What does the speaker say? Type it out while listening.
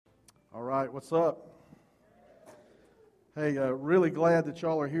All right, what's up? Hey, really glad that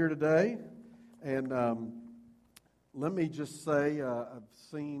y'all are here today. And let me just say, I've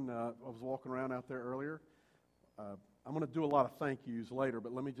seen, I was walking around out there earlier. I'm going to do a lot of thank yous later,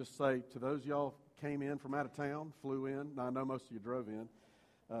 but let me just say to those y'all came in from out of town, flew in. Now, I know most of you drove in.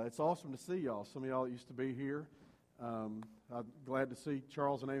 It's awesome to see y'all. Some of y'all that used to be here. I'm glad to see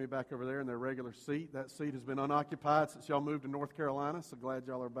Charles and Amy back over there in their regular seat. That seat has been unoccupied since y'all moved to North Carolina, so glad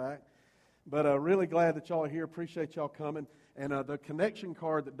y'all are back. But really glad that y'all are here. Appreciate y'all coming. And the connection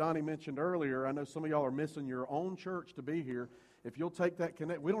card that Donnie mentioned earlier, I know some of y'all are missing your own church to be here. If you'll take that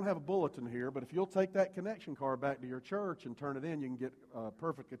we don't have a bulletin here, but if you'll take that connection card back to your church and turn it in, you can get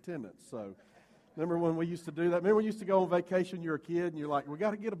perfect attendance. So remember when we used to do that? Remember when we used to go on vacation, you're a kid, and you're like, we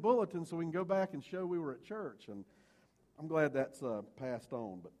got to get a bulletin so we can go back and show we were at church. And I'm glad that's passed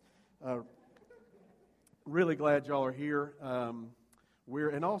on. But really glad y'all are here.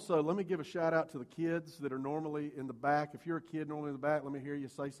 And also, let me give a shout out to the kids that are normally in the back. If you're a kid normally in the back, let me hear you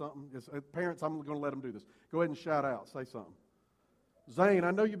say something. Parents, I'm going to let them do this. Go ahead and shout out. Say something. Zane,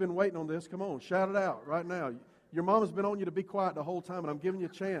 I know you've been waiting on this. Come on, shout it out right now. Your mom has been on you to be quiet the whole time, and I'm giving you a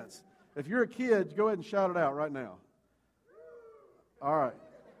chance. If you're a kid, go ahead and shout it out right now. All right.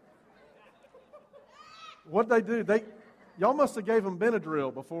 What'd they do? Y'all must have gave them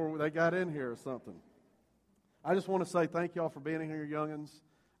Benadryl before they got in here or something. I just want to say thank y'all for being here, youngins.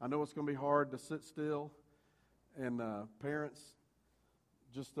 I know it's going to be hard to sit still. And parents,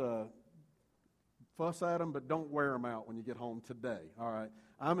 just fuss at them, but don't wear them out when you get home today. All right?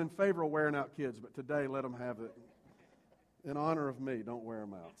 I'm in favor of wearing out kids, but today let them have it in honor of me. Don't wear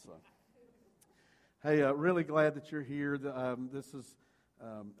them out. So, hey, really glad that you're here.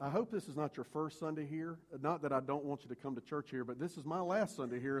 I hope this is not your first Sunday here. Not that I don't want you to come to church here, but this is my last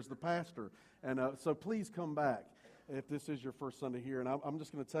Sunday here as the pastor. And so please come back if this is your first Sunday here. And I'm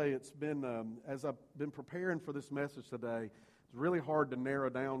just going to tell you, it's been, as I've been preparing for this message today, it's really hard to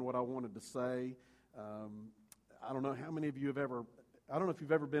narrow down what I wanted to say. I don't know how many of you I don't know if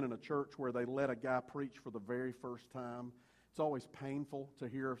you've ever been in a church where they let a guy preach for the very first time. It's always painful to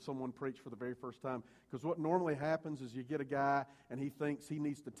hear someone preach for the very first time, because what normally happens is you get a guy and he thinks he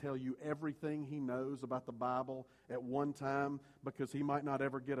needs to tell you everything he knows about the Bible at one time because he might not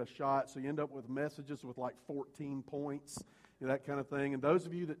ever get a shot. So you end up with messages with like 14 points, that kind of thing. And those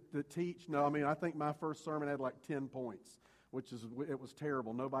of you that teach, I think my first sermon had like 10 points, it was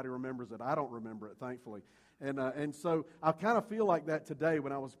terrible. Nobody remembers it. I don't remember it, thankfully. And so I kind of feel like that today.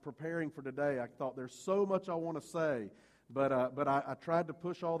 When I was preparing for today, I thought there's so much I want to say. But I tried to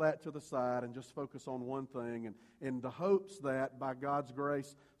push all that to the side and just focus on one thing, and in the hopes that, by God's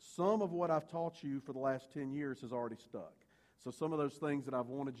grace, some of what I've taught you for the last 10 years has already stuck. So some of those things that I've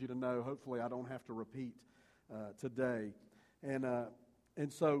wanted you to know, hopefully I don't have to repeat today. And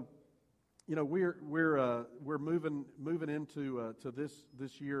so, we're moving into to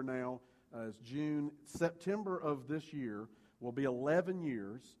this year now. As September of this year will be 11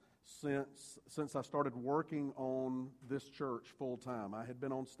 years since I started working on this church full time. I had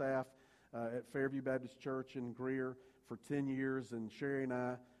been on staff at Fairview Baptist Church in Greer for 10 years, and Sherry and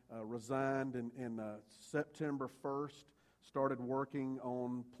I resigned in September 1st, started working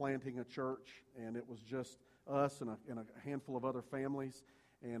on planting a church, and it was just us and a handful of other families,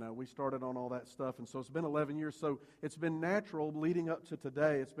 and we started on all that stuff. And so it's been 11 years, so it's been natural leading up to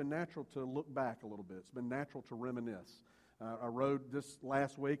today. It's been natural to look back a little bit. It's been natural to reminisce. I rode this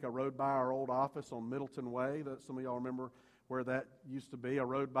last week. I rode by our old office on Middleton Way. That some of y'all remember where that used to be. I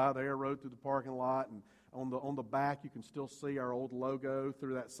rode by there, rode through the parking lot, and on the back you can still see our old logo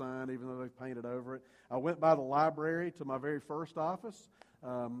through that sign, even though they've painted over it. I went by the library to my very first office,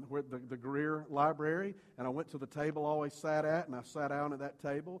 where the Greer Library, and I went to the table I always sat at, and I sat down at that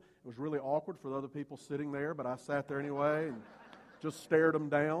table. It was really awkward for the other people sitting there, but I sat there anyway and just stared them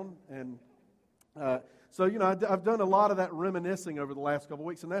down. And so, I've done a lot of that reminiscing over the last couple of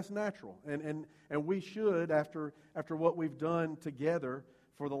weeks, and that's natural. And we should, after what we've done together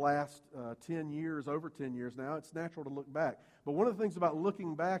for the last 10 years, over 10 years now, it's natural to look back. But one of the things about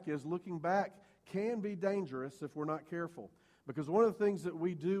looking back can be dangerous if we're not careful. Because one of the things that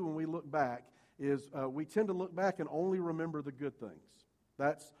we do when we look back is we tend to look back and only remember the good things.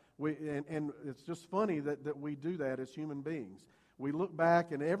 And it's just funny that we do that as human beings. we look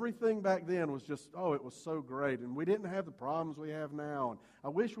back, and everything back then was just, oh, it was so great. And we didn't have the problems we have now. And I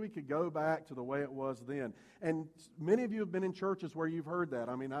wish we could go back to the way it was then. And many of you have been in churches where you've heard that.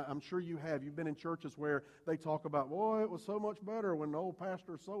 I mean, I'm sure you have. You've been in churches where they talk about, boy, it was so much better when old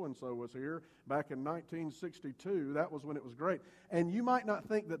Pastor so-and-so was here back in 1962. That was when it was great. And you might not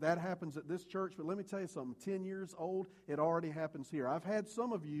think that that happens at this church, but let me tell you something. 10 years old, it already happens here. I've had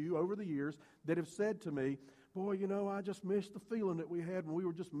some of you over the years that have said to me, boy, you know, I just miss the feeling that we had when we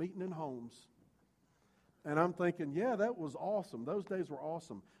were just meeting in homes. And I'm thinking, yeah, that was awesome. Those days were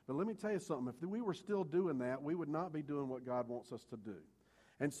awesome. But let me tell you something. If we were still doing that, we would not be doing what God wants us to do.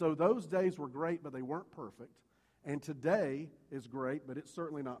 And so those days were great, but they weren't perfect. And today is great, but it's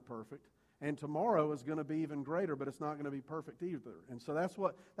certainly not perfect. And tomorrow is going to be even greater, but it's not going to be perfect either. And so that's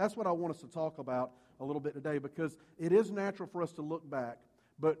what I want us to talk about a little bit today, because it is natural for us to look back.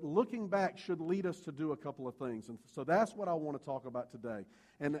 But looking back should lead us to do a couple of things. And so that's what I want to talk about today.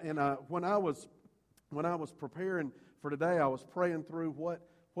 And when I was preparing for today, I was praying through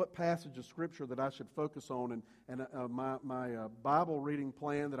what passage of Scripture that I should focus on. And my Bible reading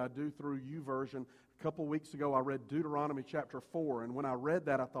plan that I do through YouVersion, a couple of weeks ago I read Deuteronomy chapter 4. And when I read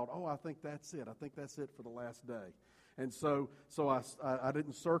that, I thought, oh, I think that's it. I think that's it for the last day. And so I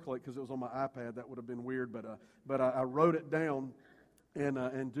didn't circle it because it was on my iPad. That would have been weird. But I wrote it down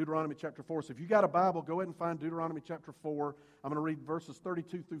in Deuteronomy chapter 4. So if you got a Bible, go ahead and find Deuteronomy chapter 4. I'm going to read verses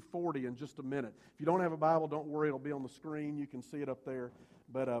 32 through 40 in just a minute. If you don't have a Bible, don't worry. It'll be on the screen. You can see it up there.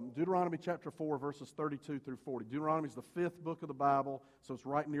 But Deuteronomy chapter 4, verses 32 through 40. Deuteronomy is the 5th book of the Bible, so it's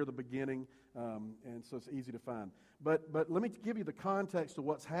right near the beginning, and so it's easy to find. But let me give you the context of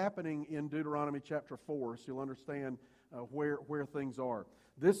what's happening in Deuteronomy chapter 4 so you'll understand where things are.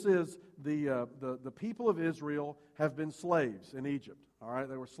 This is the people of Israel have been slaves in Egypt. All right,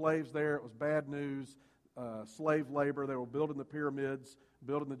 they were slaves there. It was bad news, slave labor. They were building the pyramids,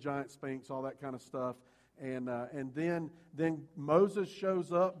 building the giant sphinx, all that kind of stuff. And then Moses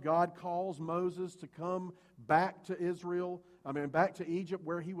shows up. God calls Moses to come back to Israel. Back to Egypt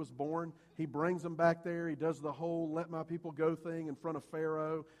where he was born. He brings them back there. He does the whole "let my people go" thing in front of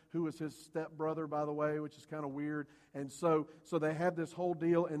Pharaoh, who was his stepbrother, by the way, which is kind of weird. And so they have this whole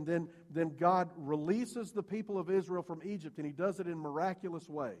deal. And then God releases the people of Israel from Egypt, and He does it in miraculous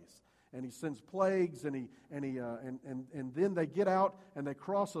ways. And He sends plagues, and then they get out and they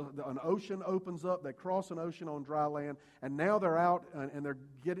cross an ocean opens up. They cross an ocean on dry land, and now they're out and they're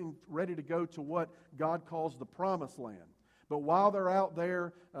getting ready to go to what God calls the Promised Land. But while they're out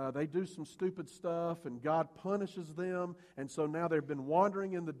there, they do some stupid stuff, and God punishes them. And so now they've been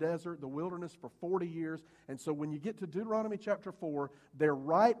wandering in the desert, the wilderness, for 40 years. And so when you get to Deuteronomy chapter 4, they're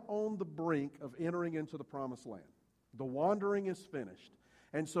right on the brink of entering into the Promised Land. The wandering is finished.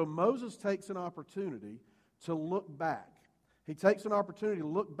 And so Moses takes an opportunity to look back. He takes an opportunity to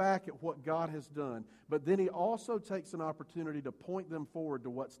look back at what God has done, but then he also takes an opportunity to point them forward to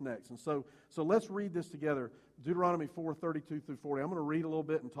what's next. And so let's read this together, Deuteronomy 4, 32 through 40. I'm going to read a little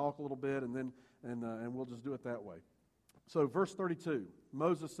bit and talk a little bit, and we'll just do it that way. So verse 32,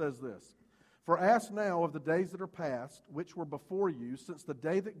 Moses says this, "For ask now of the days that are past, which were before you, since the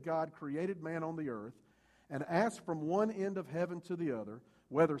day that God created man on the earth, and ask from one end of heaven to the other,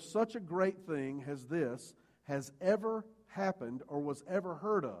 whether such a great thing as this has ever happened or was ever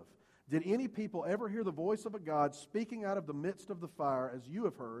heard of. Did any people ever hear the voice of a God speaking out of the midst of the fire as you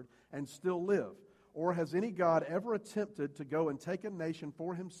have heard and still live? Or has any God ever attempted to go and take a nation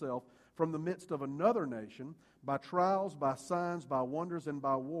for himself from the midst of another nation by trials, by signs, by wonders, and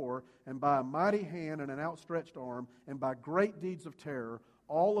by war, and by a mighty hand and an outstretched arm, and by great deeds of terror,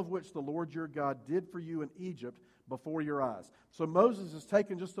 all of which the Lord your God did for you in Egypt before your eyes?" So Moses is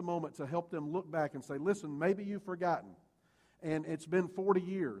taking just a moment to help them look back and say, listen, maybe you've forgotten. And it's been 40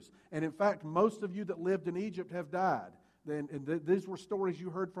 years. And in fact, most of you that lived in Egypt have died. These were stories you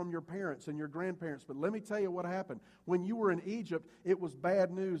heard from your parents and your grandparents. But let me tell you what happened. When you were in Egypt, it was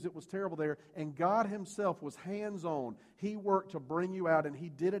bad news. It was terrible there. And God himself was hands-on. He worked to bring you out, and he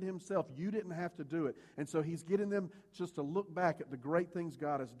did it himself. You didn't have to do it. And so he's getting them just to look back at the great things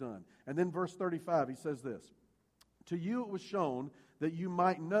God has done. And then verse 35, he says this, "To you it was shown that you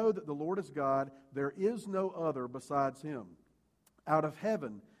might know that the Lord is God. There is no other besides him. Out of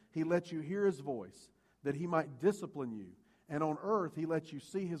heaven he let you hear his voice, that he might discipline you. And on earth he let you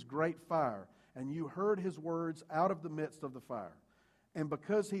see his great fire, and you heard his words out of the midst of the fire. And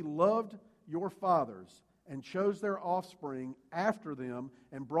because he loved your fathers and chose their offspring after them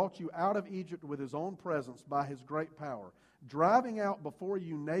and brought you out of Egypt with his own presence by his great power. driving out before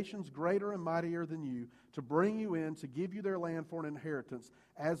you nations greater and mightier than you, to bring you in, to give you their land for an inheritance,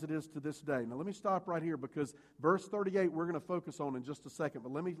 as it is to this day. Now let me stop right here, because verse 38 we're going to focus on in just a second,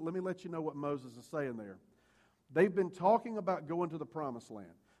 but let me let you know what Moses is saying there. They've been talking about going to the promised land.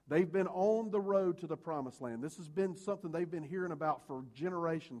 They've been on the road to the promised land. This has been something they've been hearing about for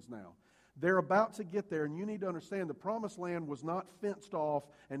generations now. They're about to get there, and you need to understand the promised land was not fenced off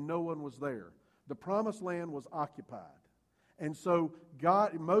and no one was there. The promised land was occupied. And so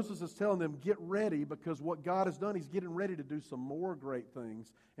Moses is telling them, get ready, because what God has done, He's getting ready to do some more great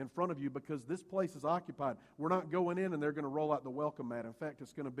things in front of you, because this place is occupied. We're not going in and they're going to roll out the welcome mat. In fact,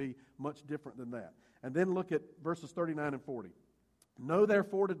 it's going to be much different than that. And then look at verses 39 and 40. Know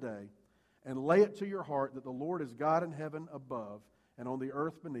therefore today, and lay it to your heart, that the Lord is God in heaven above, and on the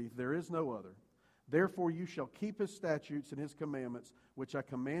earth beneath. There is no other. Therefore you shall keep His statutes and His commandments, which I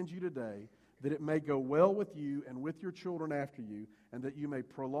command you today, that it may go well with you and with your children after you, and that you may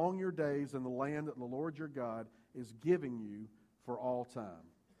prolong your days in the land that the Lord your God is giving you for all time.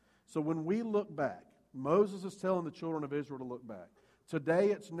 So when we look back, Moses is telling the children of Israel to look back. Today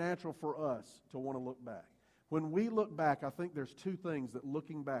it's natural for us to want to look back. When we look back, I think there's two things that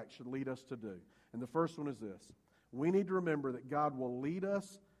looking back should lead us to do. And the first one is this. We need to remember that God will lead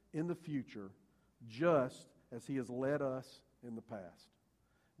us in the future just as He has led us in the past.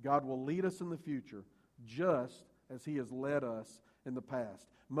 God will lead us in the future just as He has led us in the past.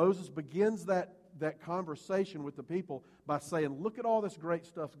 Moses begins that conversation with the people by saying, look at all this great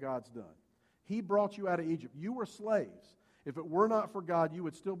stuff God's done. He brought you out of Egypt. You were slaves. If it were not for God, you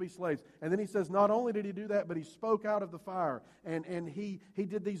would still be slaves. And then he says, not only did He do that, but He spoke out of the fire. And he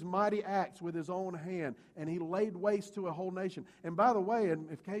did these mighty acts with His own hand. And He laid waste to a whole nation. And by the way, and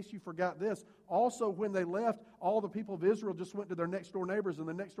in case you forgot this, also when they left, all the people of Israel just went to their next door neighbors. And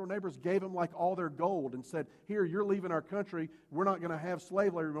the next door neighbors gave them like all their gold and said, here, you're leaving our country. We're not going to have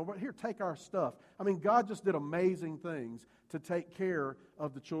slave labor anymore. But here, take our stuff. I mean, God just did amazing things to take care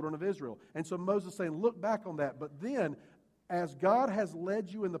of the children of Israel. And so Moses is saying, look back on that. But then, as God has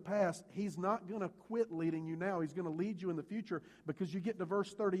led you in the past, He's not going to quit leading you now. He's going to lead you in the future, because you get to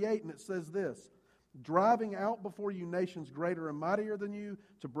verse 38 and it says this, driving out before you nations greater and mightier than you,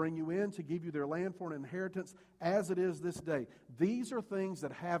 to bring you in, to give you their land for an inheritance, as it is this day. These are things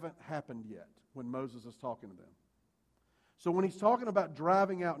that haven't happened yet when Moses is talking to them. So when he's talking about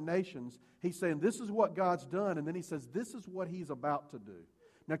driving out nations, he's saying this is what God's done, and then he says this is what He's about to do.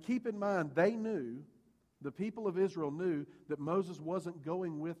 Now keep in mind, the people of Israel knew that Moses wasn't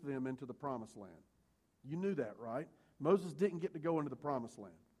going with them into the promised land. You knew that, right? Moses didn't get to go into the promised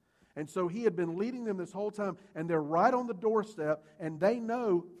land. And so He had been leading them this whole time, and they're right on the doorstep, and they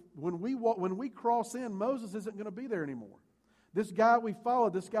know when we cross in, Moses isn't going to be there anymore. This guy we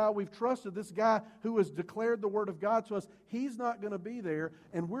followed, this guy we've trusted, this guy who has declared the Word of God to us, he's not going to be there,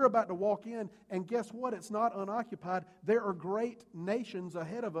 and we're about to walk in, and guess what? It's not unoccupied. There are great nations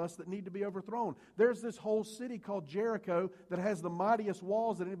ahead of us that need to be overthrown. There's this whole city called Jericho that has the mightiest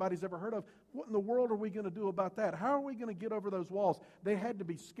walls that anybody's ever heard of. What in the world are we going to do about that? How are we going to get over those walls? They had to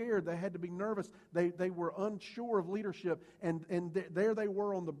be scared. They had to be nervous. They were unsure of leadership, and there they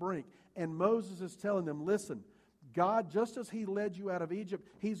were on the brink. And Moses is telling them, listen, God, just as He led you out of Egypt,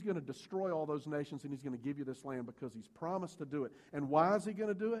 He's going to destroy all those nations, and He's going to give you this land because He's promised to do it. And why is He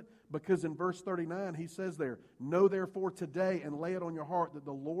going to do it? Because in verse 39, He says there, know therefore today and lay it on your heart that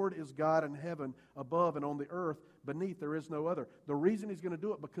the Lord is God in heaven above, and on the earth beneath there is no other. The reason He's going to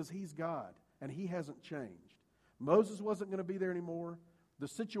do it, because He's God, and He hasn't changed. Moses wasn't going to be there anymore. The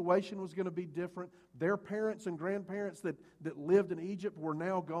situation was going to be different. Their parents and grandparents that lived in Egypt were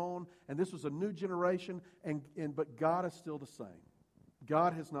now gone, and this was a new generation, but God is still the same.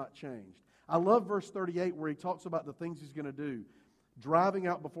 God has not changed. I love verse 38 where He talks about the things He's going to do. Driving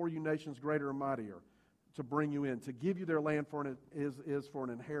out before you nations greater and mightier, to bring you in, to give you their land for an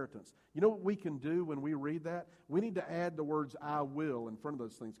inheritance. You know what we can do when we read that? We need to add the words I will in front of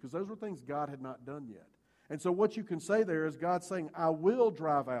those things, because those were things God had not done yet. And so what you can say there is God saying, I will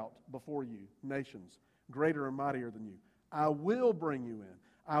drive out before you nations greater and mightier than you. I will bring you in.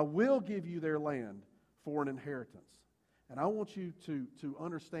 I will give you their land for an inheritance. And I want you to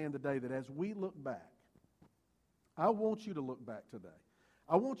understand today that as we look back, I want you to look back today.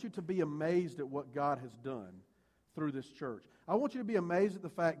 I want you to be amazed at what God has done through this church. I want you to be amazed at the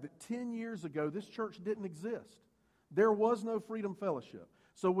fact that 10 years ago, this church didn't exist. There was no Freedom Fellowship.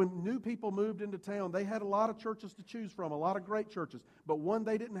 So when new people moved into town, they had a lot of churches to choose from, a lot of great churches. But one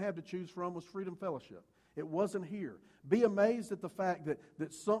they didn't have to choose from was Freedom Fellowship. It wasn't here. Be amazed at the fact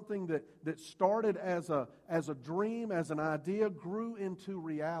that something that started as a dream, as an idea, grew into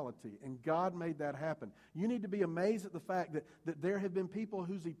reality, and God made that happen. You need to be amazed at the fact that there have been people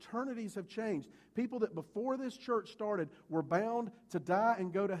whose eternities have changed. People that before this church started were bound to die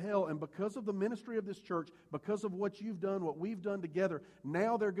and go to hell, and because of the ministry of this church, because of what you've done, what we've done together,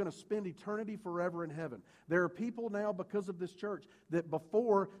 now they're going to spend eternity forever in heaven. There are people now, because of this church, that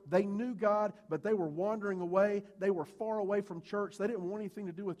before they knew God, but they were wandering away. They were far away from church. They didn't want anything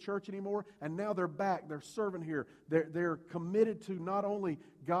to do with church anymore, and now they're back. They're serving here. They're committed to not only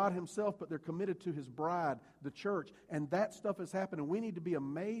God Himself, but they're committed to His bride, the church, and that stuff has happened, and we need to be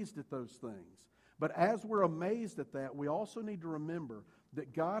amazed at those things. But as we're amazed at that, we also need to remember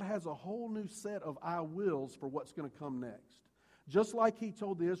that God has a whole new set of I wills for what's going to come next. Just like He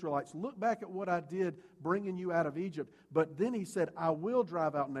told the Israelites, look back at what I did bringing you out of Egypt. But then He said, I will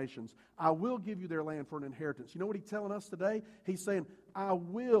drive out nations. I will give you their land for an inheritance. You know what He's telling us today? He's saying, I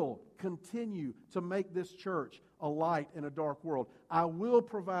will continue to make this church a light in a dark world. I will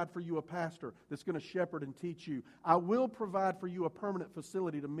provide for you a pastor that's going to shepherd and teach you. I will provide for you a permanent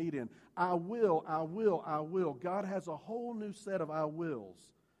facility to meet in. I will. God has a whole new set of I wills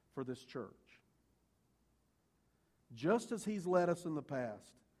for this church. Just as He's led us in the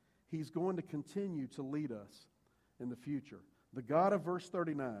past, He's going to continue to lead us in the future. The God of verse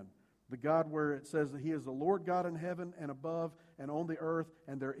 39, the God where it says that He is the Lord God in heaven and above and on the earth,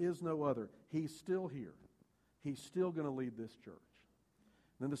 and there is no other. He's still here. He's still going to lead this church.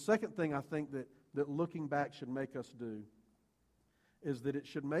 And then the second thing I think that looking back should make us do is that it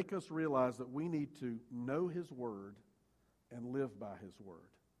should make us realize that we need to know His Word and live by His Word.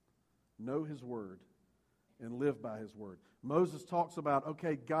 Know His Word and live by His Word. Moses talks about,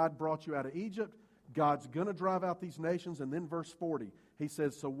 okay, God brought you out of Egypt. God's going to drive out these nations. And then verse 40, he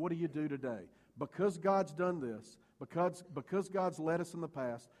says, so what do you do today? Because God's done this, because God's led us in the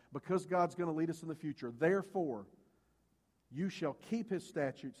past, because God's going to lead us in the future, therefore, you shall keep His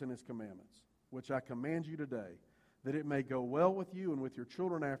statutes and His commandments, which I command you today, that it may go well with you and with your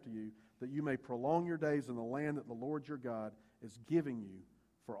children after you, that you may prolong your days in the land that the Lord your God is giving you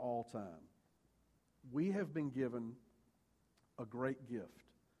for all time. We have been given a great gift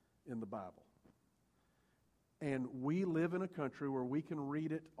in the Bible. And we live in a country where we can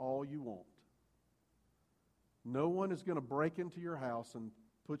read it all you want. No one is going to break into your house and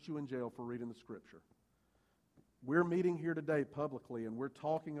put you in jail for reading the Scripture. We're meeting here today publicly, and we're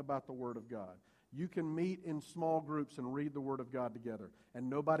talking about the Word of God. You can meet in small groups and read the Word of God together, and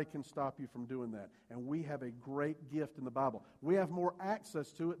nobody can stop you from doing that. And we have a great gift in the Bible. We have more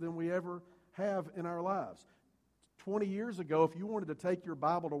access to it than we ever have in our lives. 20 years ago, if you wanted to take your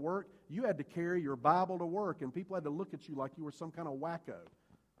Bible to work, you had to carry your Bible to work, and people had to look at you like you were some kind of wacko.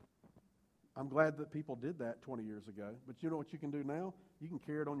 I'm glad that people did that 20 years ago, but you know what you can do now? You can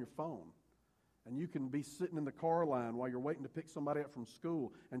carry it on your phone, and you can be sitting in the car line while you're waiting to pick somebody up from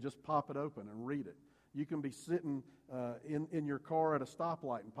school and just pop it open and read it. You can be sitting in your car at a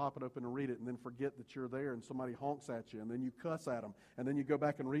stoplight and pop it open and read it, and then forget that you're there, and somebody honks at you, and then you cuss at them, and then you go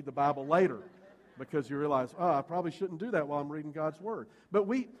back and read the Bible later because you realize, I probably shouldn't do that while I'm reading God's Word. But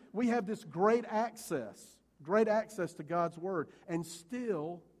we have this great access to God's Word, and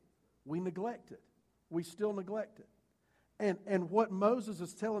still we neglect it. We still neglect it. And what Moses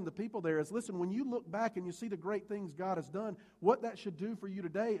is telling the people there is, listen, when you look back and you see the great things God has done, what that should do for you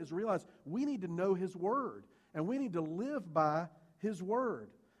today is realize we need to know His Word, and we need to live by His Word.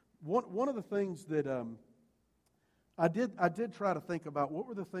 One of the things that I did try to think about, what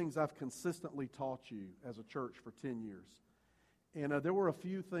were the things I've consistently taught you as a church for 10 years? And there were a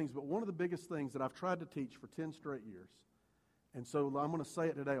few things, but one of the biggest things that I've tried to teach for 10 straight years, and so I'm going to say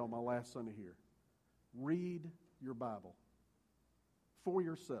it today on my last Sunday here, read your Bible for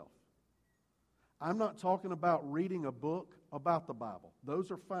yourself. I'm not talking about reading a book about the Bible. Those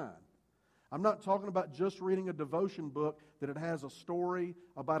are fine. I'm not talking about just reading a devotion book that it has a story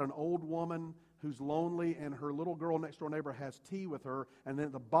about an old woman who's lonely and her little girl next door neighbor has tea with her, and then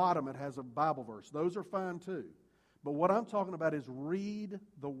at the bottom it has a Bible verse. Those are fine too. But what I'm talking about is read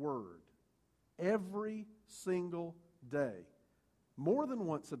the Word every single day. More than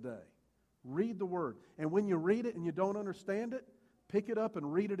once a day. Read the Word. And when you read it and you don't understand it, pick it up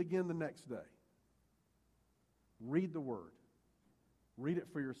and read it again the next day. Read the Word. Read it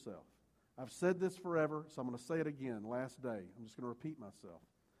for yourself. I've said this forever, so I'm going to say it again last day. I'm just going to repeat myself.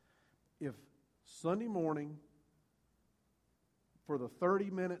 If Sunday morning, for the 30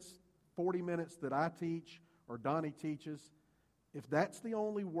 minutes, 40 minutes that I teach or Donnie teaches, if that's the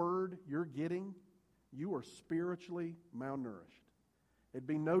only word you're getting, you are spiritually malnourished. It'd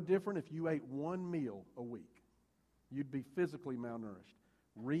be no different if you ate one meal a week. You'd be physically malnourished.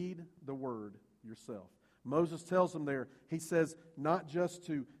 Read the Word yourself. Moses tells them there, he says, not just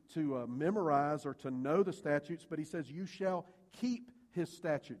to memorize or to know the statutes, but he says, you shall keep His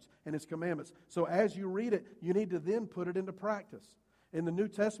statutes and His commandments. So as you read it, you need to then put it into practice. In the New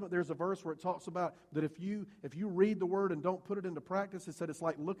Testament, there's a verse where it talks about that if you read the Word and don't put it into practice, it said it's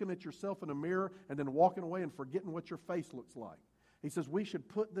like looking at yourself in a mirror and then walking away and forgetting what your face looks like. He says we should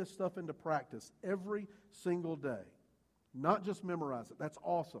put this stuff into practice every single day. Not just memorize it. That's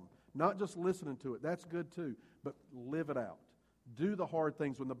awesome. Not just listening to it. That's good too. But live it out. Do the hard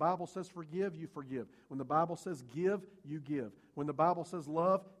things. When the Bible says forgive, you forgive. When the Bible says give, you give. When the Bible says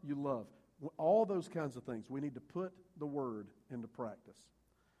love, you love. All those kinds of things. We need to put the Word into practice.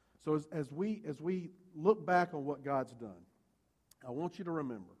 So as we look back on what God's done, I want you to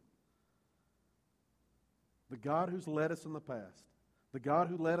remember the God who's led us in the past, the God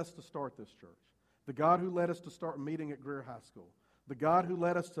who led us to start this church, the God who led us to start meeting at Greer High School, the God who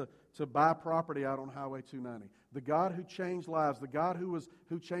led us to buy property out on Highway 290, the God who changed lives, the God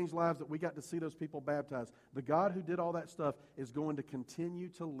who changed lives that we got to see those people baptized, the God who did all that stuff is going to continue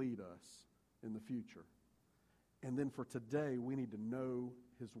to lead us in the future. And then for today, we need to know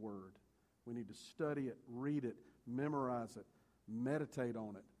His Word. We need to study it, read it, memorize it, meditate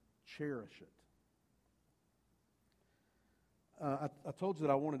on it, cherish it. I told you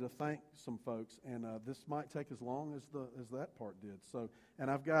that I wanted to thank some folks, and this might take as long as that part did. So,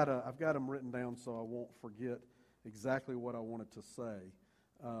 and I've got them written down so I won't forget exactly what I wanted to say.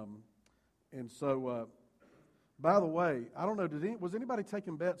 And so, by the way, I don't know. Was anybody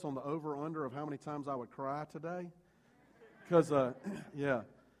taking bets on the over/under of how many times I would cry today? Because yeah,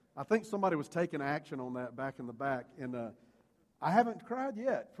 I think somebody was taking action on that back in the back, and I haven't cried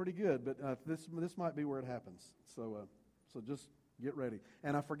yet. Pretty good, but this might be where it happens. So just get ready.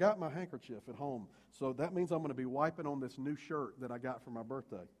 And I forgot my handkerchief at home, so that means I'm going to be wiping on this new shirt that I got for my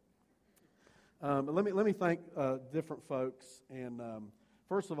birthday. Let me thank different folks. And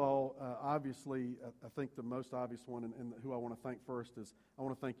first of all, obviously, I think the most obvious one, and who I want to thank first is I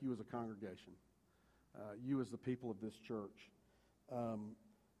want to thank you as a congregation, you as the people of this church.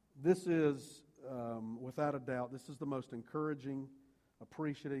 This is, without a doubt, this is the most encouraging,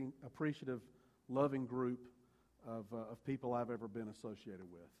 appreciative, loving group of people I've ever been associated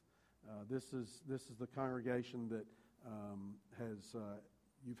with. This is the congregation that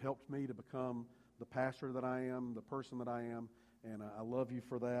you've helped me to become the pastor that I am, the person that I am, and I love you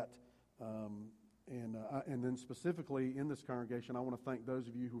for that. And then specifically in this congregation, I want to thank those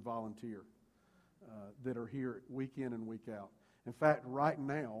of you who volunteer, that are here week in and week out. In fact, right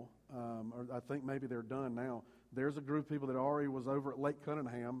now, or I think maybe they're done now, there's a group of people that already was over at Lake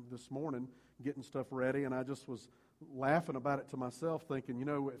Cunningham this morning getting stuff ready, and I just was laughing about it to myself, thinking,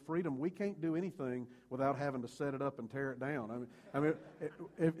 at Freedom, we can't do anything without having to set it up and tear it down. I mean,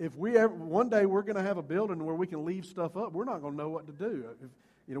 if we ever, one day we're going to have a building where we can leave stuff up, we're not going to know what to do.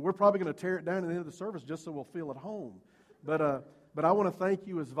 We're probably going to tear it down at the end of the service just so we'll feel at home. But I want to thank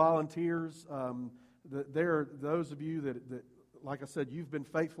you as volunteers. There are those of you that, like I said, you've been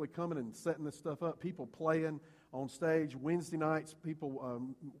faithfully coming and setting this stuff up. People playing on stage Wednesday nights, people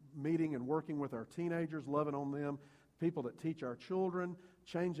meeting and working with our teenagers, loving on them, people that teach our children,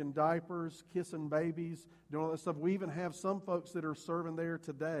 changing diapers, kissing babies, doing all that stuff. We even have some folks that are serving there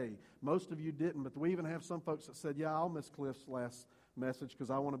today. Most of you didn't, but we even have some folks that said, yeah, I'll miss Cliff's last message because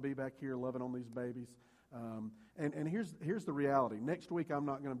I want to be back here loving on these babies. And here's the reality. Next week I'm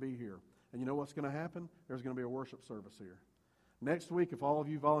not going to be here. And you know what's going to happen? There's going to be a worship service here. Next week, if all of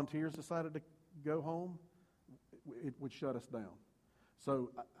you volunteers decided to go home, it would shut us down.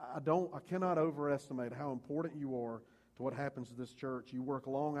 So I cannot overestimate how important you are to what happens to this church. You work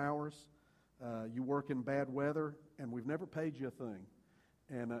long hours, you work in bad weather, and we've never paid you a thing.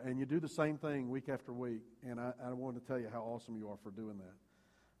 And you do the same thing week after week, and I wanted to tell you how awesome you are for doing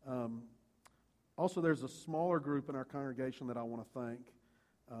that. Also, there's a smaller group in our congregation that I want to thank.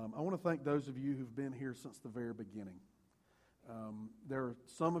 I want to thank those of you who've been here since the very beginning. There are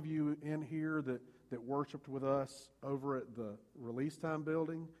some of you in here that worshiped with us over at the Release Time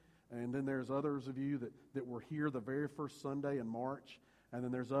building, and then there's others of you that were here the very first Sunday in March, and then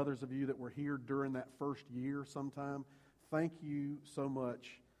there's others of you that were here during that first year sometime. Thank you so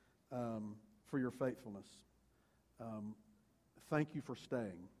much for your faithfulness. Thank you for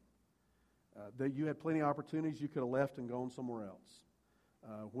staying. That you had plenty of opportunities. You could have left and gone somewhere else.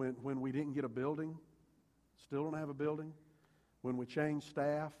 When we didn't get a building, still don't have a building, when we changed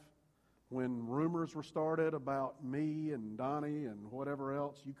staff, when rumors were started about me and Donnie and whatever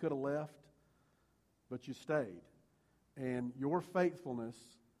else, you could have left, but you stayed. And your faithfulness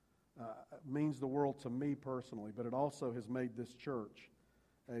means the world to me personally, but it also has made this church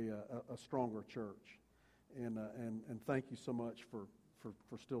a stronger church. And thank you so much for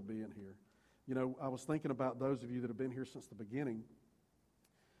still being here. You know, I was thinking about those of you that have been here since the beginning.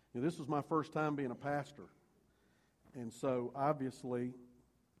 You know, this was my first time being a pastor. And so, obviously,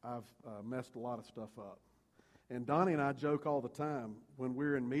 I've messed a lot of stuff up. And Donnie and I joke all the time when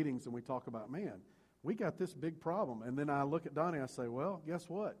we're in meetings and we talk about, man, we got this big problem. And then I look at Donnie and I say, well, guess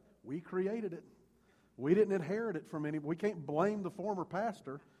what? We created it. We didn't inherit it from we can't blame the former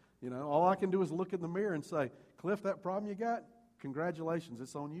pastor. You know, all I can do is look in the mirror and say, Cliff, that problem you got, congratulations,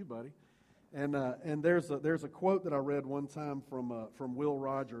 it's on you, buddy. And there's a quote that I read one time from Will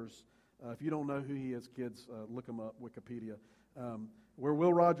Rogers. If you don't know who he is, kids, look him up, Wikipedia. Where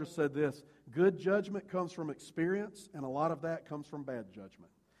Will Rogers said this: good judgment comes from experience, and a lot of that comes from bad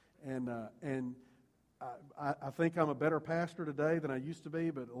judgment. And I think I'm a better pastor today than I used to be,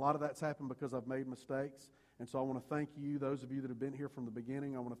 but a lot of that's happened because I've made mistakes. And so I want to thank you, those of you that have been here from the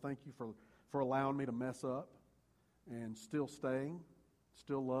beginning. I want to thank you for allowing me to mess up and still staying,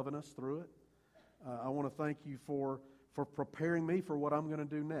 still loving us through it. I want to thank you for preparing me for what I'm going to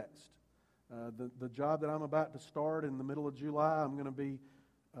do next. The job that I'm about to start in the middle of July, I'm going to be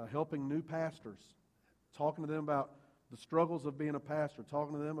helping new pastors, talking to them about the struggles of being a pastor,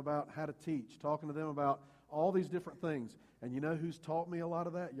 talking to them about how to teach, talking to them about all these different things. And you know who's taught me a lot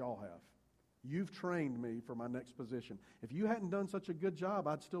of that? Y'all have. You've trained me for my next position. If you hadn't done such a good job,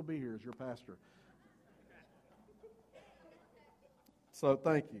 I'd still be here as your pastor. So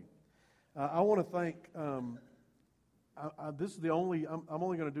thank you. I want to thank, this is the only, I'm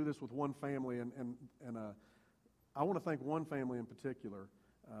only going to do this with one family, and I want to thank one family in particular,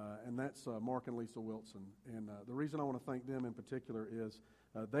 and that's Mark and Lisa Wilson. And the reason I want to thank them in particular is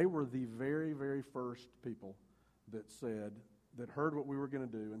they were the very, very first people that heard what we were going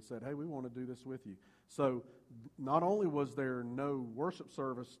to do and said, hey, we want to do this with you. So not only was there no worship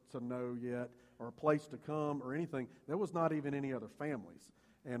service to know yet or a place to come or anything, there was not even any other families.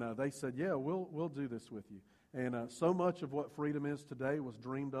 And they said, yeah, we'll do this with you. And so much of what Freedom is today was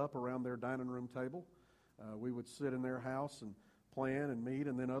dreamed up around their dining room table. We would sit in their house and plan and meet,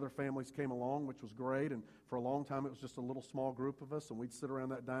 and then other families came along, which was great. And for a long time, it was just a little small group of us, and we'd sit around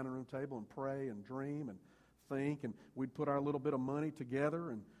that dining room table and pray and dream and think, and we'd put our little bit of money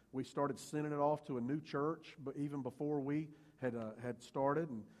together, and we started sending it off to a new church, but even before we had started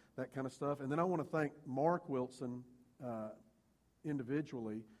and that kind of stuff. And then I want to thank Mark Wilson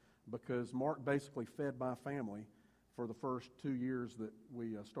individually, because Mark basically fed my family for the first 2 years that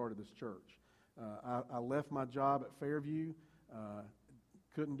we started this church. I left my job at Fairview,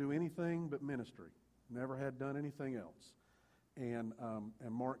 couldn't do anything but ministry, never had done anything else. And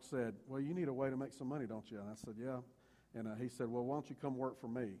Mark said, well, you need a way to make some money, don't you? And I said, yeah. And he said, well, why don't you come work for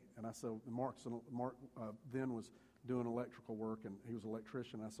me? And I said, Mark then was doing electrical work, and he was an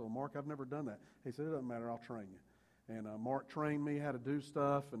electrician. I said, well, Mark, I've never done that. He said, it doesn't matter, I'll train you. And Mark trained me how to do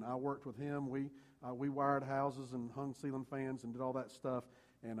stuff, and I worked with him. We wired houses and hung ceiling fans and did all that stuff.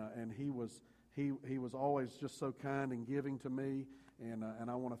 And he was always just so kind and giving to me, and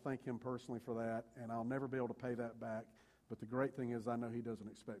I want to thank him personally for that. And I'll never be able to pay that back. But the great thing is I know he doesn't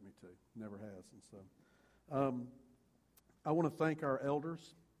expect me to. Never has. And so I want to thank our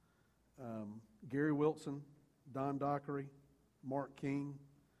elders, Gary Wilson, Don Dockery, Mark King,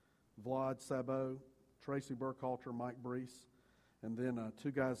 Vlad Sabo, Tracy Burkhalter, Mike Brees, and then two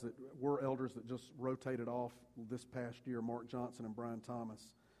guys that were elders that just rotated off this past year, Mark Johnson and Brian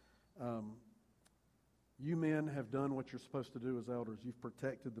Thomas. You men have done what you're supposed to do as elders. You've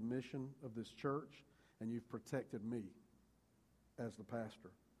protected the mission of this church, and you've protected me as the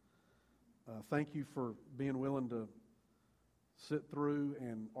pastor. Thank you for being willing to sit through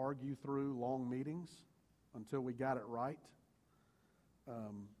and argue through long meetings until we got it right.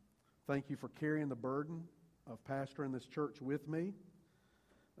 Thank you for carrying the burden of pastoring this church with me.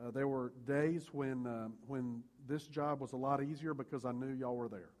 There were days when this job was a lot easier because I knew y'all were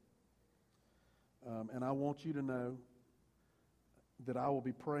there. And I want you to know that I will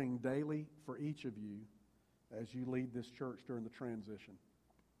be praying daily for each of you as you lead this church during the transition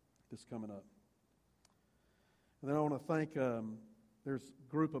that's coming up. And then I want to thank, there's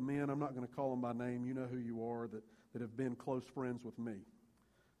a group of men, I'm not going to call them by name, you know who you are, that have been close friends with me.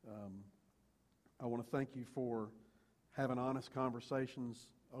 I want to thank you for having honest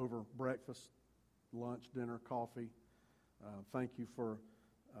conversations over breakfast, lunch, dinner, coffee. Thank you for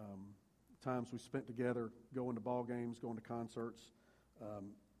times we spent together going to ball games, going to concerts.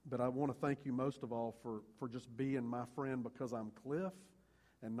 But I want to thank you most of all for just being my friend because I'm Cliff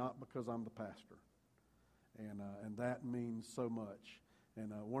and not because I'm the pastor. And that means so much.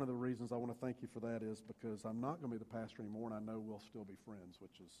 And one of the reasons I want to thank you for that is because I'm not going to be the pastor anymore, and I know we'll still be friends,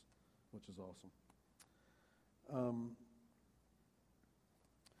 which is awesome.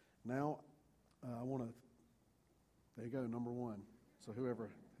 Now, I want to, there you go, number one. So whoever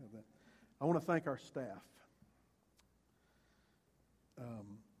had that. I want to thank our staff.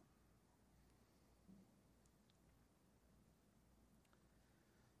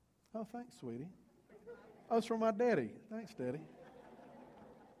 Oh, thanks, sweetie. Oh, it's from my daddy. Thanks, Daddy.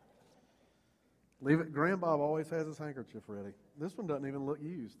 Leave it. Grandbob always has his handkerchief ready. This one doesn't even look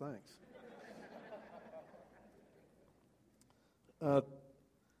used. Thanks.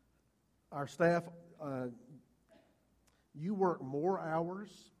 Our staff, you work more hours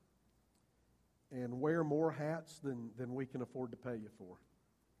and wear more hats than we can afford to pay you for.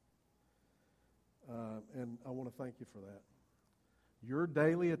 And I want to thank you for that. Your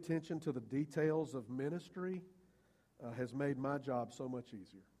daily attention to the details of ministry has made my job so much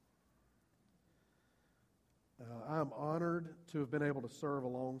easier. I'm honored to have been able to serve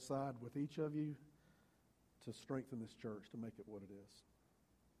alongside with each of you to strengthen this church, to make it what it is.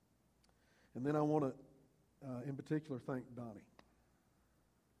 And then I want to, in particular, thank Donnie.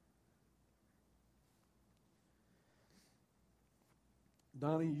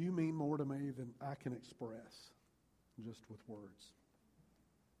 Donnie, you mean more to me than I can express just with words.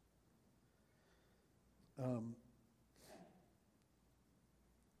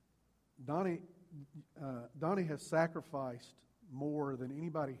 Donnie has sacrificed more than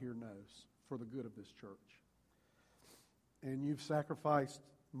anybody here knows for the good of this church. And you've sacrificed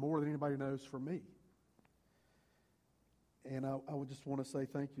more than anybody knows for me. And I would just want to say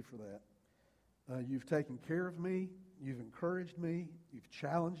thank you for that. You've taken care of me. You've encouraged me. You've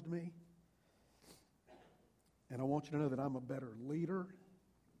challenged me. And I want you to know that I'm a better leader.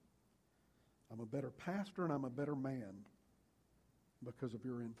 I'm a better pastor, and I'm a better man because of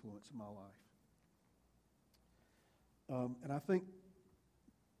your influence in my life. And I think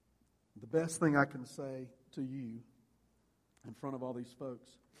the best thing I can say to you in front of all these folks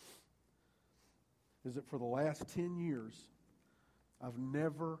is that for the last 10 years, I've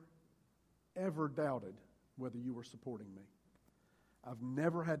never, ever doubted whether you were supporting me. I've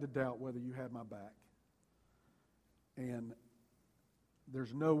never had to doubt whether you had my back. And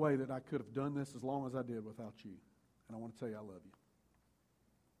there's no way that I could have done this as long as I did without you. And I want to tell you I love you.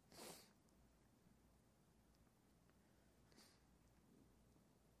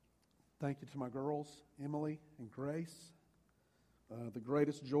 Thank you to my girls, Emily and Grace. The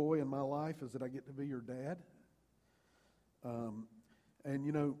greatest joy in my life is that I get to be your dad. And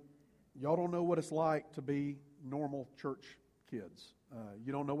you know, y'all don't know what it's like to be normal church kids.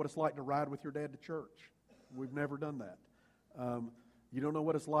 You don't know what it's like to ride with your dad to church. We've never done that. You don't know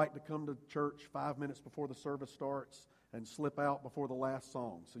what it's like to come to church 5 minutes before the service starts and slip out before the last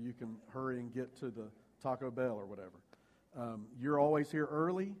song so you can hurry and get to the Taco Bell or whatever. You're always here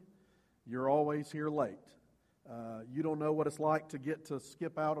early. You're always here late. You don't know what it's like to get to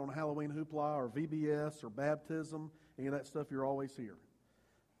skip out on Halloween hoopla or VBS or baptism, any of that stuff. You're always here.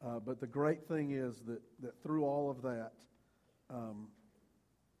 But the great thing is that through all of that,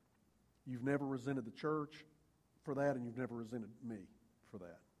 you've never resented the church for that, and you've never resented me for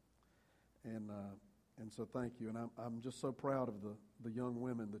that. And so thank you. And I'm just so proud of the young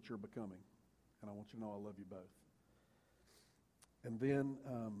women that you're becoming. And I want you to know I love you both. And then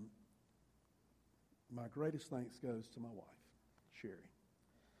my greatest thanks goes to my wife, Sherry.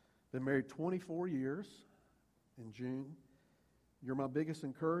 Been married 24 years in June. You're my biggest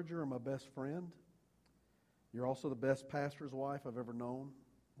encourager and my best friend. You're also the best pastor's wife I've ever known,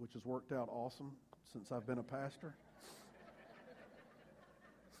 which has worked out awesome since I've been a pastor.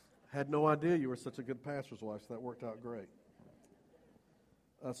 Had no idea you were such a good pastor's wife, so that worked out great.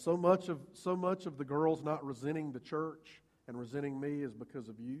 So much of the girls not resenting the church and resenting me is because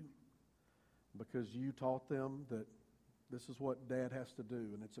of you, because you taught them that this is what Dad has to do,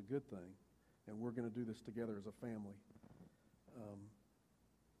 and it's a good thing, and we're going to do this together as a family.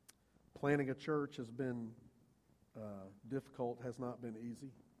 Planning a church has been difficult, has not been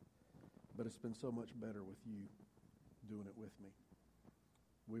easy, but it's been so much better with you doing it with me.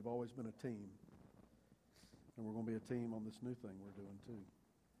 We've always been a team, and we're going to be a team on this new thing we're doing too.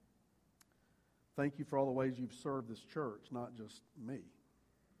 Thank you for all the ways you've served this church, not just me.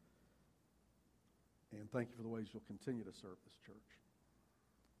 And thank you for the ways you'll continue to serve this church.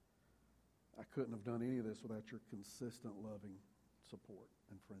 I couldn't have done any of this without your consistent, loving support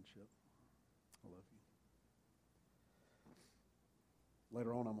and friendship. I love you.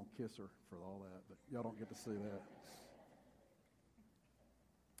 Later on, I'm going to kiss her for all that, but y'all don't get to see that.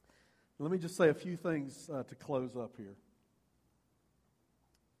 Let me just say a few things to close up here.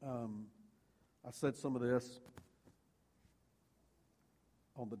 I said some of this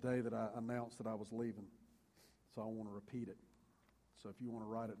on the day that I announced that I was leaving, so I want to repeat it. So if you want to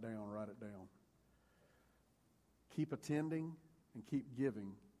write it down, write it down. Keep attending and keep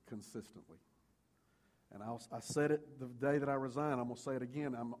giving consistently. And I said it the day that I resigned. I'm going to say it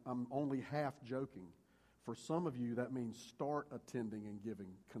again. I'm only half joking. For some of you, that means start attending and giving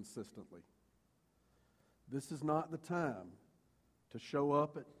consistently. This is not the time to show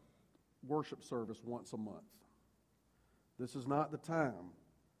up at worship service once a month. This is not the time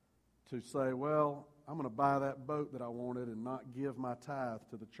to say, well, I'm going to buy that boat that I wanted and not give my tithe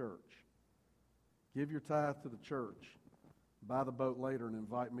to the church. Give your tithe to the church. Buy the boat later and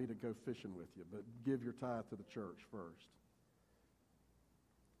invite me to go fishing with you, but give your tithe to the church first.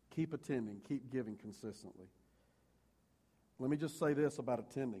 Keep attending, keep giving consistently. Let me just say this about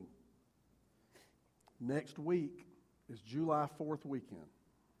attending. Next week is July 4th weekend.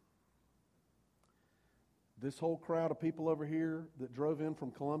 This whole crowd of people over here that drove in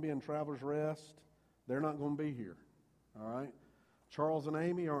from Columbia and Travelers Rest, they're not going to be here, all right? Charles and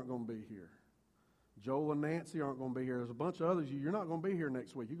Amy aren't going to be here. Joel and Nancy aren't going to be here. There's a bunch of others. You're not going to be here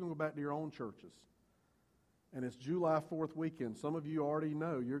next week. You're going to go back to your own churches. And it's July 4th weekend. Some of you already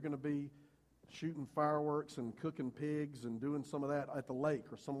know you're going to be shooting fireworks and cooking pigs and doing some of that at the lake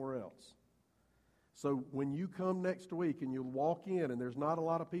or somewhere else. So when you come next week and you walk in and there's not a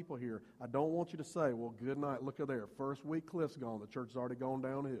lot of people here, I don't want you to say, well, good night, look at there. First week, Cliff's gone. The church has already gone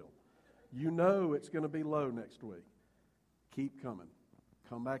downhill. You know it's going to be low next week. Keep coming.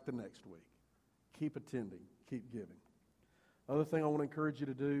 Come back the next week. Keep attending. Keep giving. Other thing I want to encourage you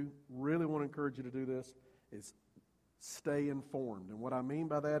to do, really want to encourage you to do this, is stay informed. And what I mean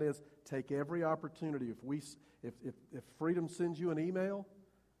by that is take every opportunity. If Freedom sends you an email,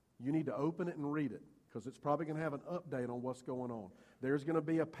 you need to open it and read it, because it's probably going to have an update on what's going on. There's going to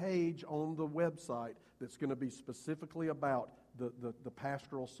be a page on the website that's going to be specifically about the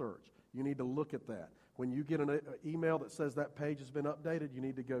pastoral search. You need to look at that. When you get an email that says that page has been updated, you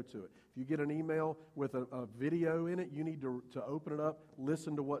need to go to it. If you get an email with a video in it, you need to open it up,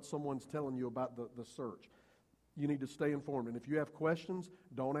 listen to what someone's telling you about the search. You need to stay informed. And if you have questions,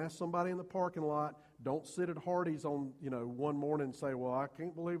 don't ask somebody in the parking lot. Don't sit at Hardee's on, one morning and say, well, I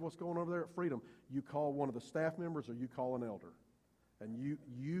can't believe what's going on over there at Freedom. You call one of the staff members or you call an elder. And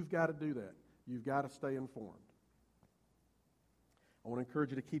you've got to do that. You've got to stay informed. I want to encourage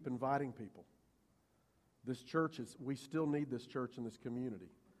you to keep inviting people. We still need this church in this community.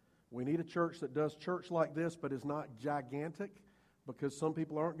 We need a church that does church like this but is not gigantic, because some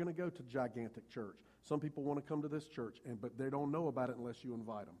people aren't going to go to gigantic church. Some people want to come to this church, but they don't know about it unless you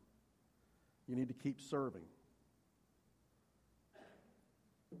invite them. You need to keep serving.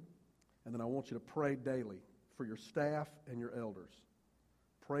 And then I want you to pray daily for your staff and your elders.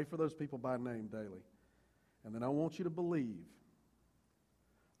 Pray for those people by name daily. And then I want you to believe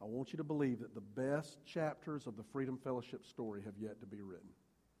that the best chapters of the Freedom Fellowship story have yet to be written.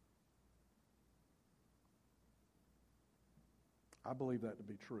 I believe that to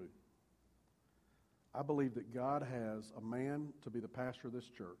be true. I believe that God has a man to be the pastor of this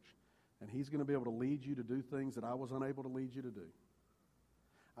church, and he's going to be able to lead you to do things that I was unable to lead you to do.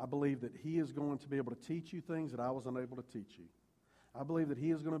 I believe that he is going to be able to teach you things that I was unable to teach you. I believe that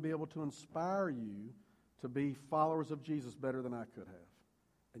he is going to be able to inspire you to be followers of Jesus better than I could have.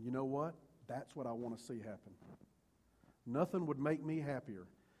 And you know what? That's what I want to see happen. Nothing would make me happier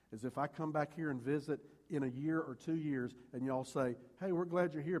is if I come back here and visit in a year or 2 years and y'all say, hey, we're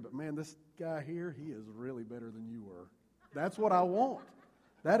glad you're here, but man, this guy here, he is really better than you were. That's what I want.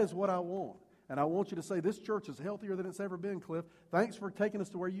 That is what I want. And I want you to say, this church is healthier than it's ever been, Cliff. Thanks for taking us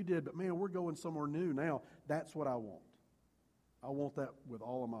to where you did, but man, we're going somewhere new now. That's what I want. I want that with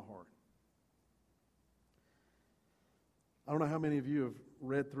all of my heart. I don't know how many of you have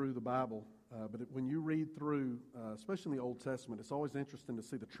read through the Bible, but when you read through, especially in the Old Testament, it's always interesting to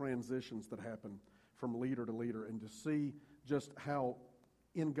see the transitions that happen from leader to leader and to see just how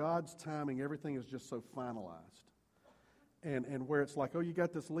in God's timing everything is just so finalized. And where it's like, oh, you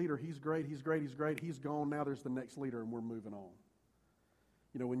got this leader, he's great, he's gone, now there's the next leader and we're moving on.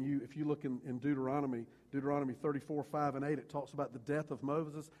 If you look in Deuteronomy 34, 5, and 8, it talks about the death of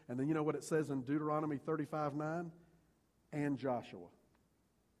Moses, and then you know what it says in Deuteronomy 35, 9? And Joshua.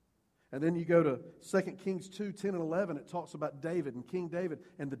 And then you go to 2 Kings 2, 10 and 11, it talks about David and King David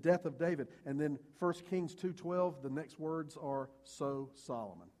and the death of David. And then 1 Kings 2, 12, the next words are, so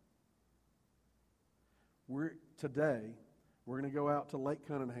Solomon. Today, we're going to go out to Lake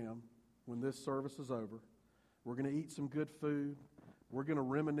Cunningham when this service is over. We're going to eat some good food. We're going to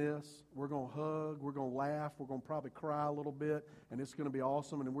reminisce. We're going to hug. We're going to laugh. We're going to probably cry a little bit, and it's going to be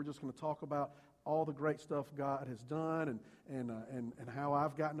awesome. And we're just going to talk about all the great stuff God has done and how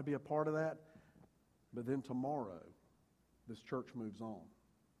I've gotten to be a part of that. But then tomorrow, this church moves on.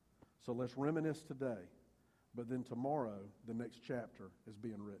 So let's reminisce today. But then tomorrow, the next chapter is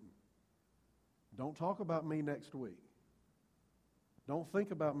being written. Don't talk about me next week. Don't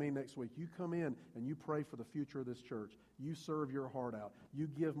think about me next week. You come in and you pray for the future of this church. You serve your heart out. You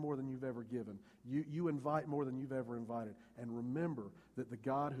give more than you've ever given. You invite more than you've ever invited. And remember that the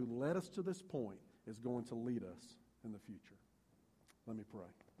God who led us to this point is going to lead us in the future. Let me pray.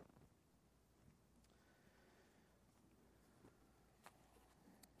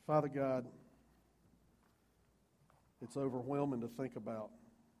 Father God, it's overwhelming to think about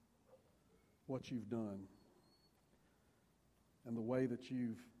what you've done and the way that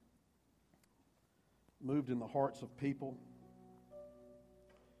you've moved in the hearts of people.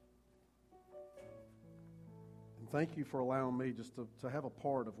 And thank you for allowing me just to have a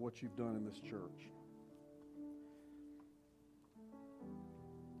part of what you've done in this church.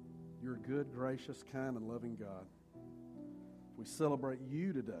 You're a good, gracious, kind, and loving God. We celebrate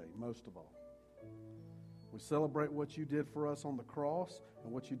you today, most of all. We celebrate what you did for us on the cross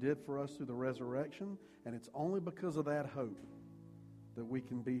and what you did for us through the resurrection, and it's only because of that hope that we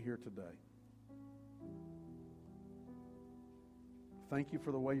can be here today. Thank you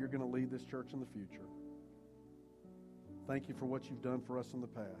for the way you're going to lead this church in the future. Thank you for what you've done for us in the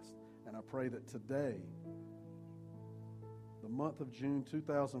past. And I pray that today, the month of June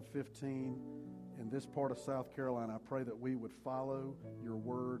 2015, in this part of South Carolina, I pray that we would follow your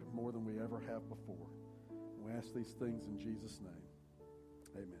word more than we ever have before. We ask these things in Jesus' name.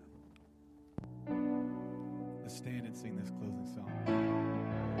 Amen. Let's stand and sing this closing song.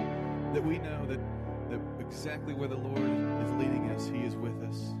 That we know that exactly where the Lord is leading us, He is with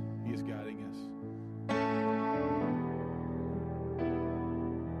us. He is guiding us.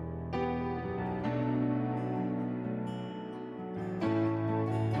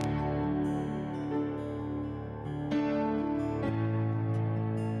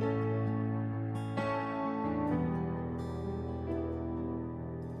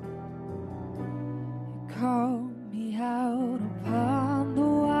 Call me out upon the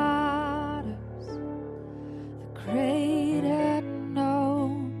waters, the great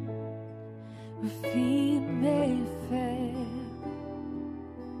unknown.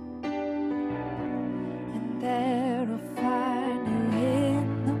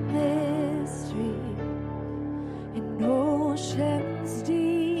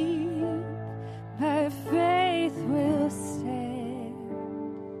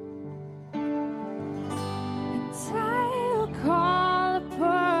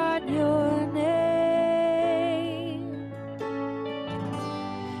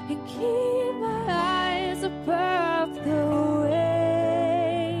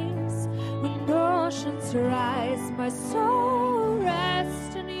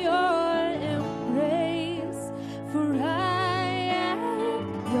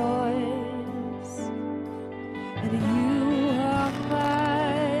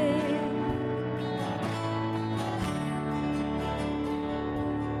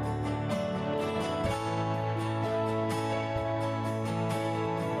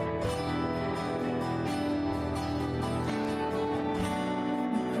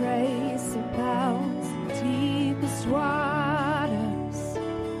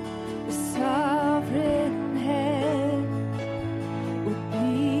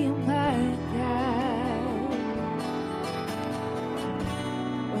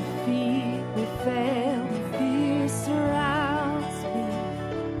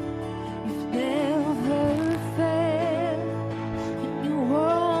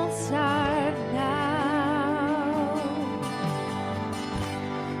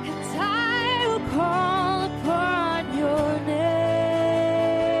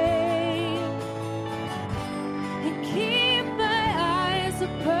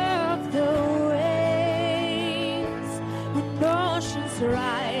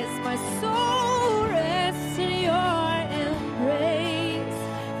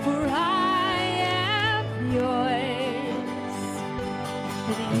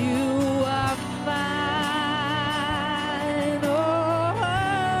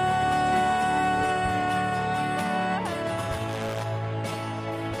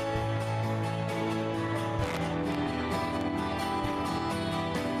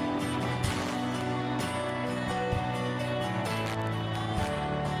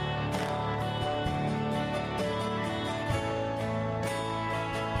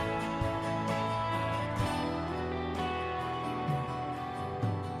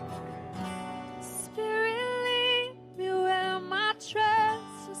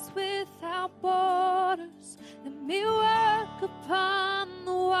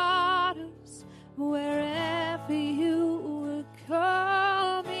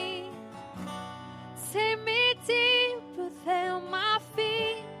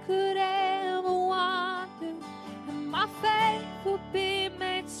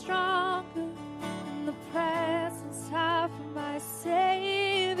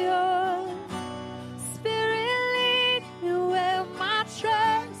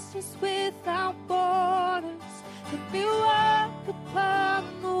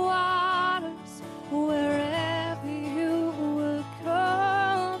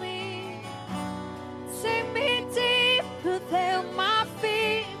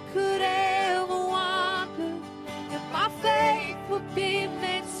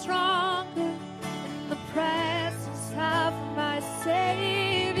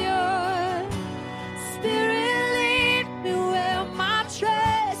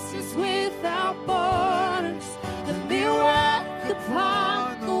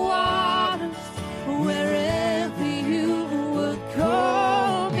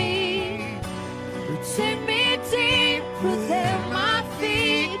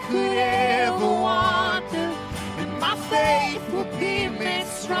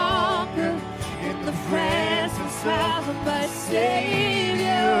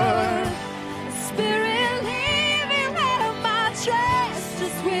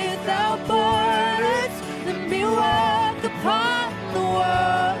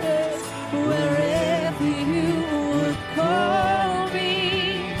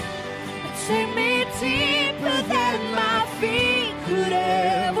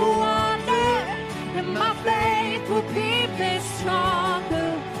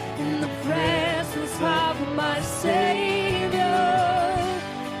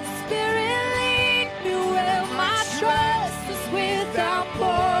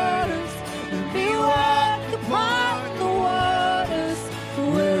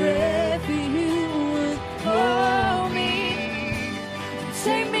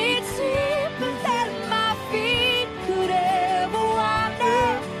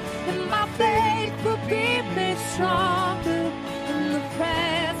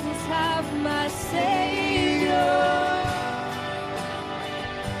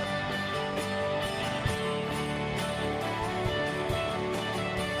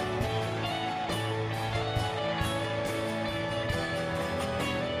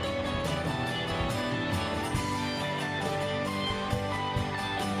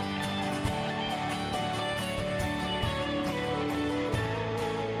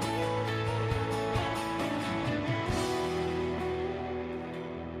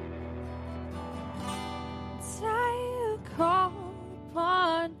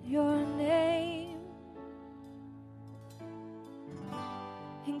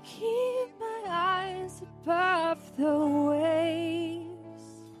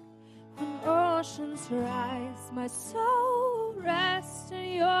 tries my soul rest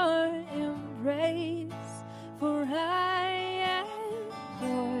in your embrace, for I am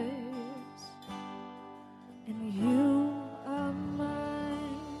yours and you are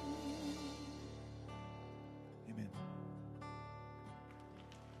mine. Amen.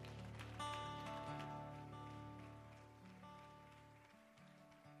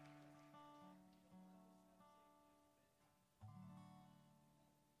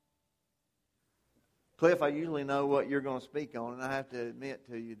 Cliff, I usually know what you're going to speak on, and I have to admit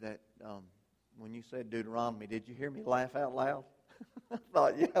to you that when you said Deuteronomy, did you hear me laugh out loud? I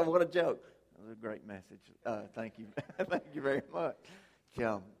thought, yeah, what a joke. That was a great message. Thank you. Thank you very much.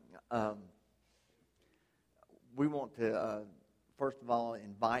 We want to, first of all,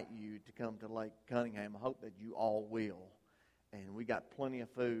 invite you to come to Lake Cunningham. I hope that you all will. And we got plenty of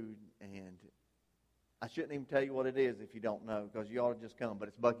food, and I shouldn't even tell you what it is if you don't know, because you ought to just come, but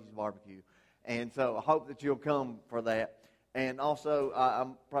it's Bucky's Barbecue. And so I hope that you'll come for that. And also,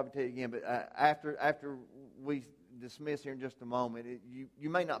 I'll probably tell you again, but after we dismiss here in just a moment, you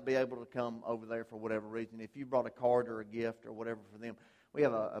may not be able to come over there for whatever reason. If you brought a card or a gift or whatever for them, we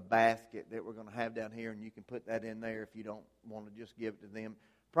have a basket that we're going to have down here, and you can put that in there if you don't want to just give it to them.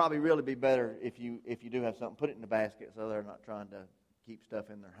 Probably really be better if you do have something, put it in the basket so they're not trying to keep stuff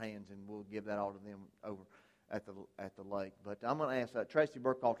in their hands, and we'll give that all to them over at the lake. But I'm going to ask Tracy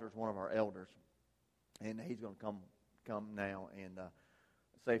Burkhalter is one of our elders, and he's going to come now and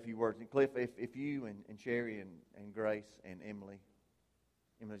say a few words. And Cliff, if you and Sherry and Grace and Emily's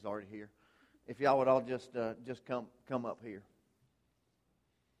already here, if y'all would all just come up here.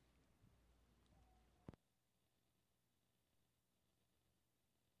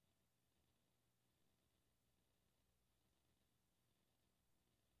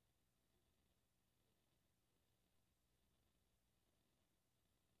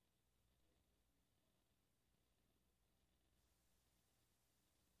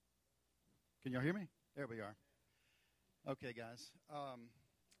 Can y'all hear me? There we are. Okay, guys.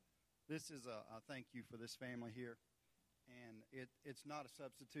 This is a thank you for this family here. And it's not a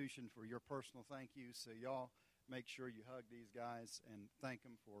substitution for your personal thank you. So y'all make sure you hug these guys and thank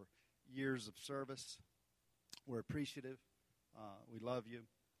them for years of service. We're appreciative. We love you.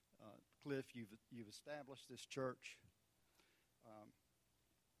 Cliff, you've established this church.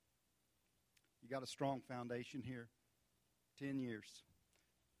 You got a strong foundation here. 10 years.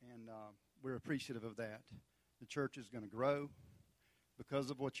 And we're appreciative of that. The church is going to grow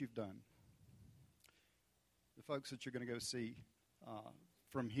because of what you've done. The folks that you're going to go see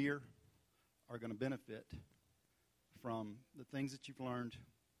from here are going to benefit from the things that you've learned,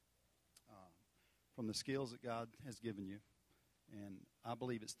 from the skills that God has given you. And I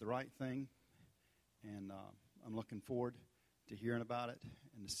believe it's the right thing. And I'm looking forward to hearing about it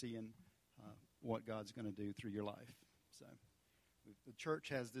and to seeing what God's going to do through your life. So the church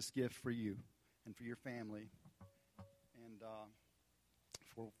has this gift for you and for your family, and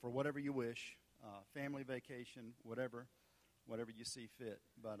for whatever you wish, family vacation, whatever you see fit.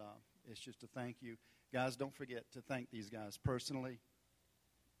 But it's just a thank you. Guys, don't forget to thank these guys personally.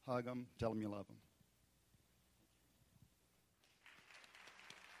 Hug them. Tell them you love them.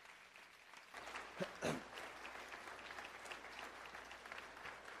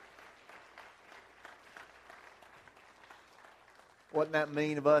 Wasn't that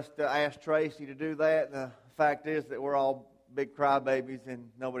mean of us to ask Tracy to do that? The fact is that we're all big crybabies and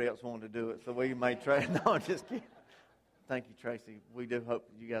nobody else wanted to do it, so we may try. No, I'm just kidding. Thank you, Tracy. We do hope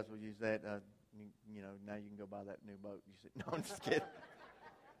that you guys will use that. You know, now you can go buy that new boat. You said, no, I'm just kidding.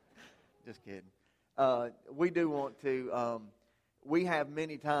 Just kidding. We do want to. We have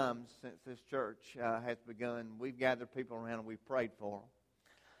many times since this church has begun, we've gathered people around and we've prayed for them.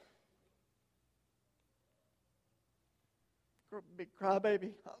 Big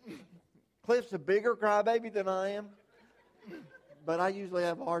crybaby. Cliff's a bigger crybaby than I am, but I usually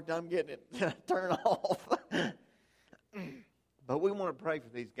have a hard time getting it to turn off. But we want to pray for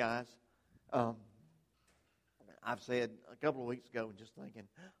these guys. I've said a couple of weeks ago, just thinking,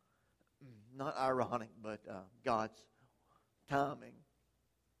 not ironic, but God's timing.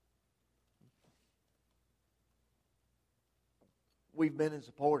 We've been in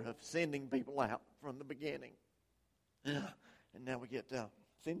support of sending people out from the beginning. And now we get to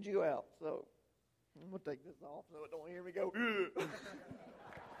send you out. So I'm going to take this off so it don't hear me go.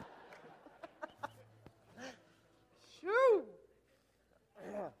 Shoo!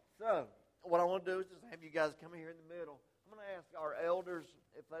 So what I want to do is just have you guys come here in the middle. I'm going to ask our elders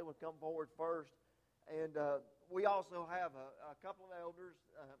if they would come forward first. And we also have a couple of elders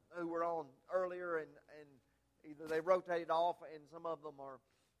who were on earlier, and either they rotated off, and some of them are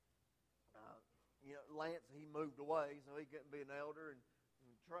Lance, he moved away, so he couldn't be an elder. And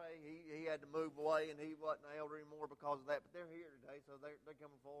Trey, he had to move away, and he wasn't an elder anymore because of that. But they're here today, so they're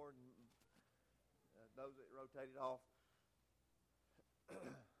coming forward. And those that rotated off.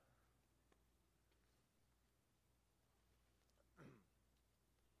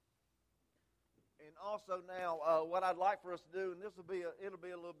 And also now, what I'd like for us to do, and it'll be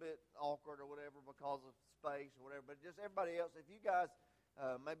a little bit awkward or whatever because of space or whatever, but just everybody else, if you guys,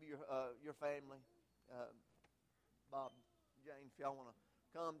 maybe your family, Bob, James, if y'all want to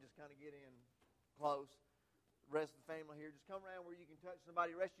come, just kind of get in close. The rest of the family here, just come around where you can touch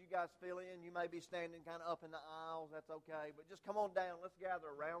somebody. The rest of you guys fill in. You may be standing kind of up in the aisles. That's okay. But just come on down. Let's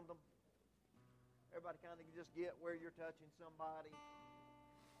gather around them. Everybody kind of just get where you're touching somebody.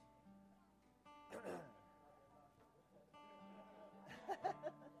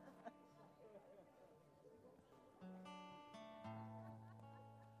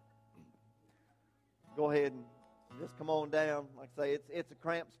 Go ahead and just come on down. Like I say, it's a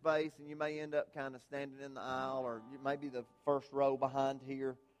cramped space, and you may end up kind of standing in the aisle, or you may be the first row behind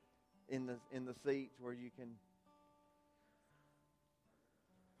here in the seats where you can.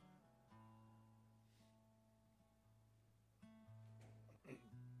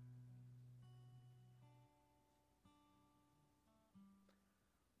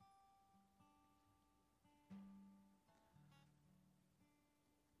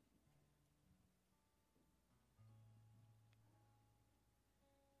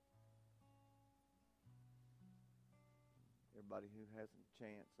 Everybody who has a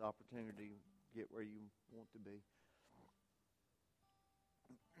chance, opportunity, get where you want to be.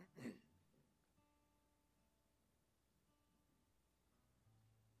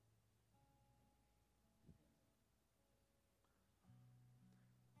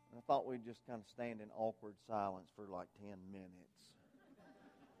 I thought we'd just kind of stand in awkward silence for like 10 minutes.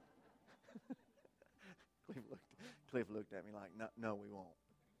 Cliff looked at me like, no, we won't.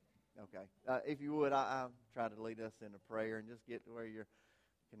 Okay. If you would, I'll try to lead us in a prayer and just get to where you're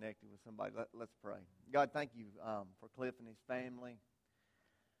connected with somebody. Let's pray. God, thank you for Cliff and his family.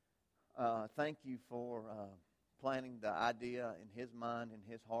 Thank you for planting the idea in his mind and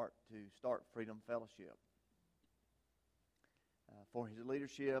his heart to start Freedom Fellowship. For his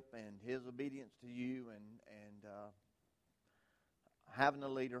leadership and his obedience to you, and having a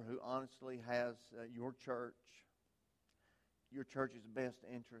leader who honestly has your church's best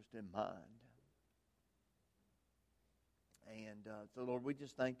interest in mind. And so, Lord, we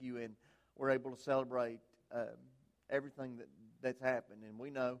just thank you, and we're able to celebrate everything that's happened. And we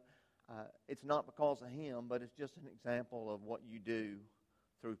know it's not because of him, but it's just an example of what you do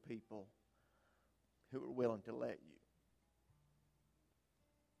through people who are willing to let you.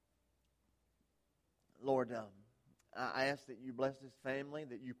 Lord, I ask that you bless this family,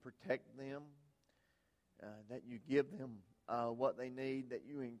 that you protect them, that you give them what they need, that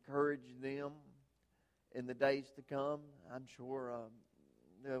you encourage them in the days to come. I'm sure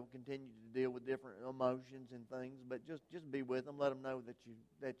they'll continue to deal with different emotions and things, but just be with them. Let them know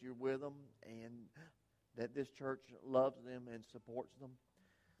that you're with them, and that this church loves them and supports them.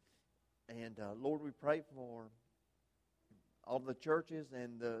 And Lord, we pray for all the churches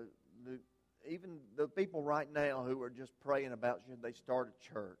and even the people right now who are just praying about should they start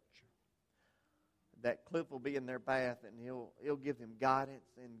a church. That Cliff will be in their path, and he'll give them guidance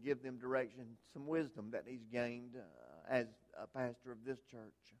and give them direction, some wisdom that he's gained as a pastor of this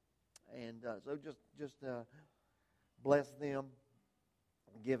church. And so just bless them,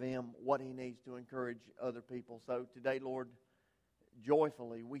 give him what he needs to encourage other people. So today, Lord,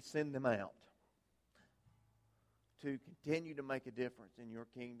 joyfully we send them out to continue to make a difference in your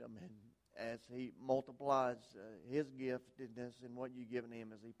kingdom, and as he multiplies his giftedness and what you've given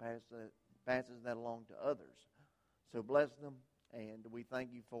him as he passes that along to others. So bless them, and we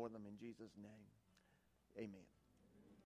thank you for them in Jesus' name. Amen.